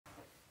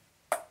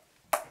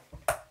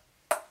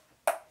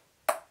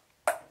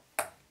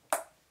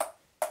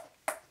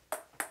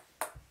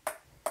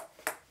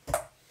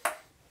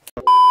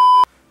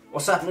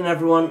What's happening,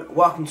 everyone?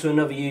 Welcome to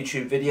another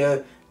YouTube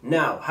video.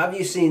 Now, have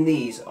you seen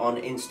these on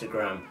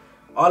Instagram?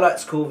 I like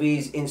to call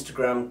these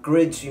Instagram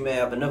grids. You may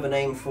have another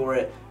name for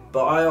it,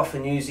 but I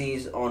often use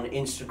these on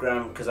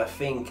Instagram because I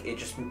think it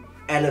just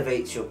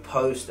elevates your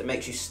post. It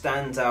makes you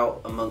stand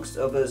out amongst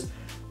others.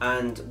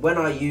 And when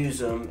I use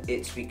them,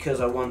 it's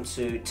because I want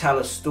to tell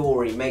a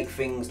story, make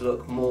things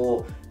look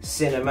more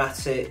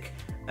cinematic.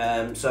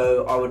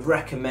 So I would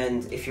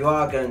recommend, if you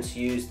are going to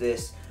use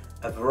this,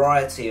 a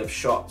variety of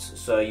shots.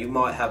 So you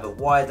might have a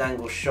wide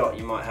angle shot,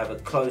 you might have a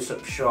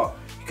close-up shot,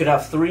 you could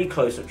have 3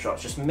 close-up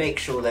shots. Just make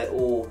sure they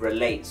all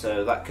relate.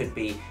 So that could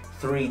be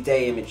 3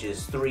 day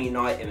images, 3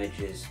 night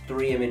images,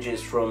 3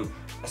 images from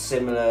a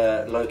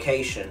similar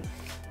location,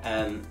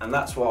 and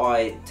that's what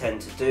I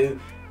tend to do,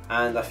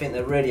 and I think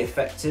they're really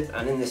effective.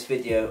 And in this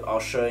video I'll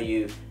show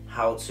you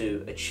how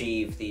to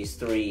achieve these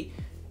 3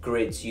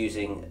 grids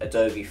using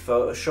Adobe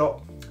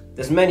Photoshop.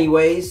 There's many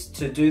ways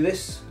to do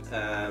this.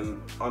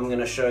 I'm going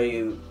to show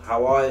you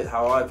how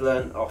I've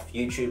learned off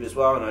YouTube as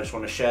well, and I just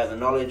want to share the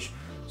knowledge.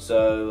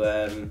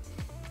 So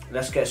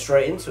let's get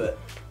straight into it.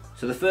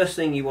 So the first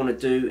thing you want to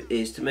do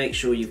is to make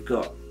sure you've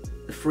got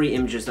the 3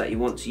 images that you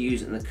want to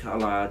use in the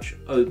collage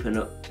opened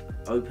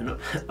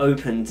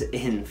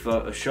in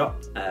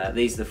Photoshop.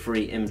 These are the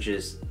 3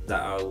 images that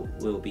I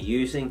will be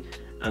using,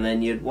 and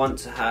then you'd want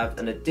to have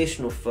an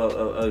additional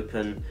photo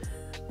open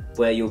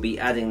where you'll be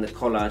adding the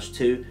collage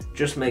to.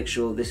 Just make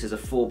sure this is a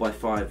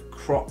 4:5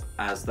 crop,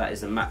 as that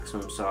is the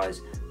maximum size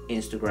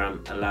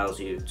Instagram allows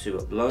you to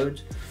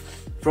upload.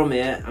 From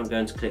here I'm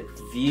going to click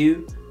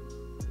View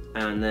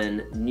and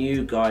then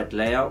New Guide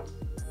Layout.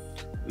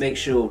 Make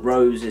sure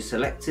rows is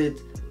selected,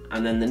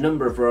 and then the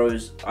number of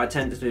rows, I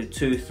tend to do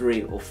 2,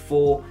 3 or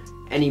 4.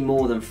 Any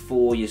more than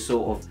 4 you're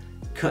sort of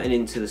cutting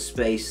into the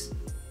space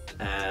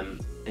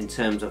in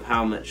terms of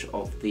how much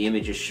of the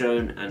image is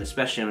shown, and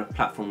especially on a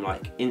platform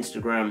like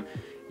Instagram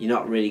you're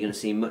not really going to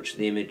see much of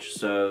the image.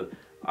 So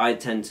I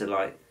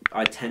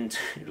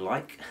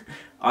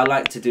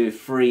like to do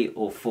 3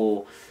 or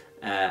 4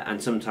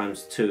 and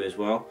sometimes 2 as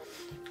well.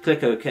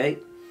 Click OK.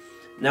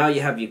 Now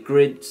you have your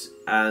grids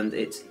and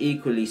it's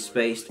equally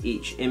spaced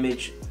each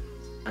image,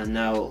 and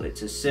now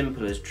it's as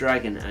simple as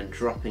dragging and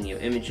dropping your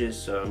images.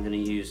 So I'm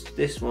going to use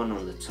this one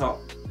on the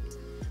top.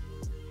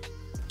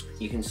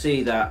 You can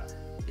see that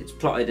it's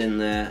plotted in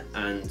there,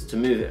 and to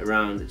move it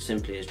around it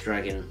simply is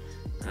dragging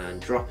and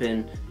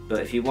dropping. But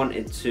if you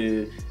wanted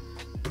to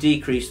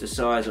decrease the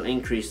size or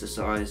increase the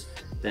size,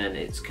 then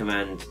it's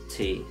Command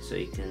T, so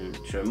you can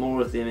show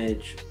more of the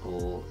image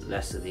or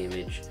less of the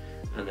image,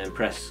 and then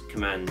press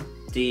Command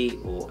D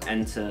or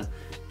Enter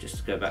just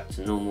to go back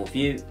to normal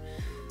view.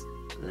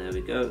 There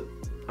we go.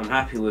 I'm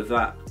happy with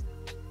that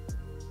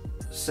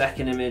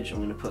second image. I'm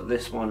going to put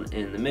this one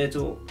in the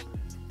middle.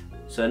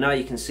 So now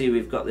you can see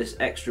we've got this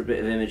extra bit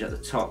of image at the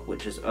top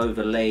which has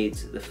overlaid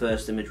the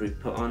first image we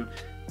put on.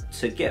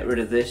 To get rid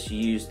of this, you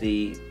use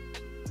the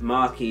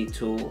marquee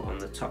tool on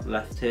the top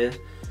left here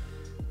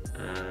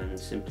and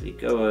simply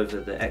go over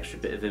the extra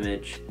bit of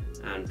image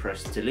and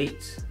press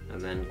delete,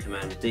 and then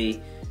Command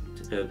D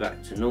to go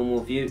back to normal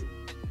view.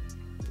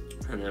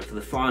 And then for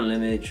the final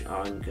image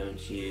I'm going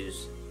to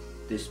use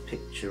this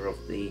picture of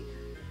the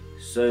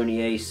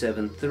Sony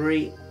A7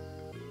 III.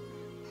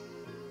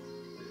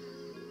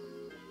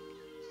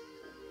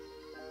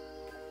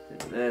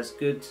 There's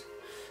good.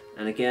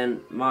 And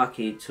again,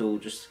 marquee tool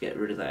just to get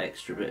rid of that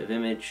extra bit of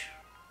image.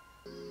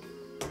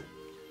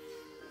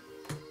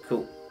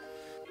 Cool.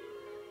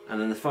 And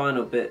then the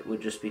final bit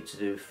would just be to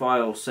do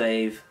File,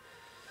 Save,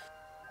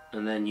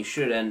 and then you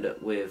should end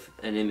up with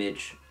an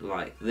image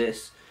like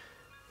this.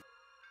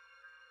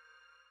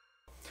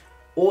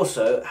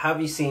 Also,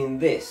 have you seen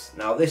this?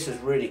 Now this is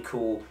really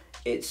cool.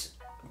 It's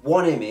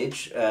one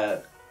image,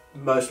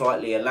 most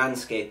likely a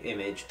landscape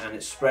image, and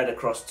it's spread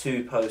across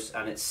 2 posts,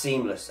 and it's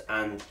seamless.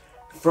 And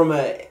from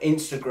an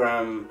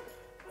Instagram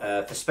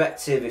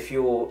perspective, if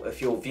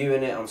you're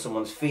viewing it on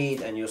someone's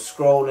feed and you're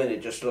scrolling,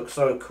 it just looks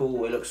so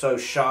cool. It looks so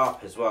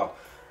sharp as well.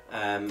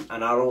 And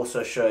I'll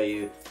also show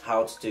you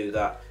how to do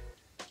that.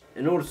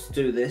 In order to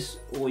do this,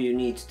 all you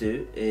need to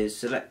do is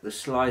select the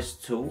slice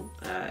tool.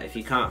 If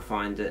you can't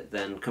find it,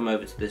 then come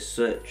over to this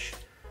search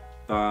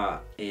bar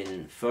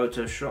in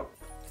Photoshop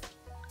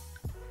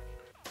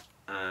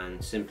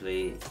and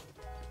simply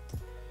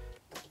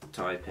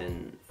type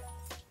in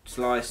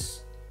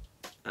slice,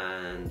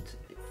 and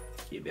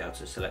you'll be able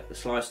to select the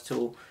slice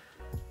tool.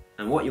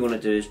 And what you want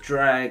to do is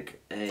drag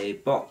a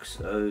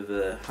box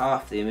over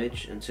half the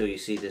image until you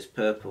see this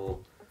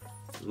purple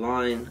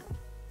line,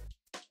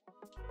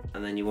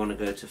 and then you want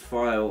to go to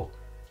File,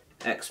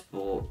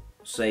 Export,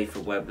 Save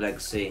for Web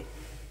Legacy,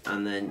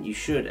 and then you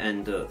should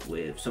end up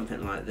with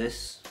something like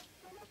this.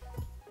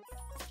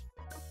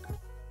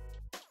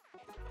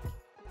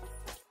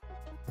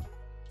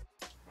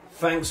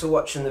 Thanks for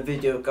watching the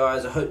video,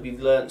 guys. I hope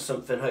you've learned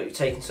something, hope you've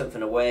taken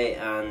something away.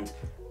 And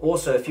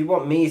also, if you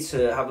want me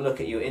to have a look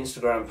at your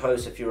Instagram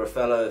post, if you're a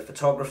fellow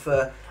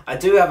photographer, I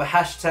do have a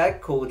hashtag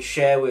called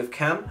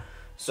ShareWithCam.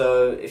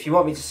 So if you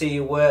want me to see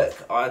your work,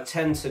 I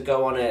tend to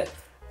go on it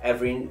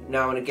every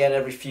now and again,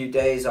 every few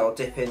days, I'll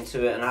dip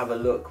into it and have a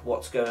look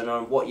what's going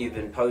on, what you've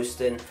been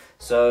posting.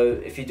 So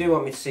if you do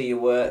want me to see your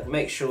work,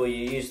 make sure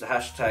you use the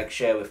hashtag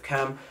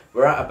 #ShareWithCam.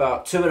 We're at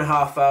about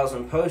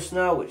 2,500 posts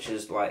now, which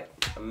is like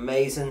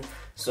amazing.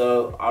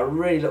 So I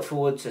really look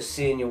forward to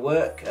seeing your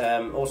work.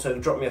 Also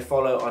drop me a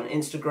follow on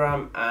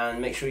Instagram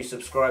and make sure you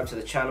subscribe to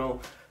the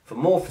channel for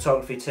more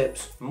photography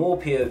tips, more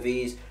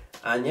POVs,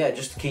 and yeah,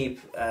 just to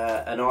keep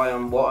an eye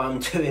on what I'm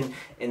doing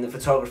in the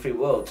photography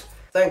world.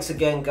 Thanks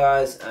again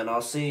guys, and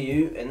I'll see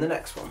you in the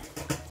next one.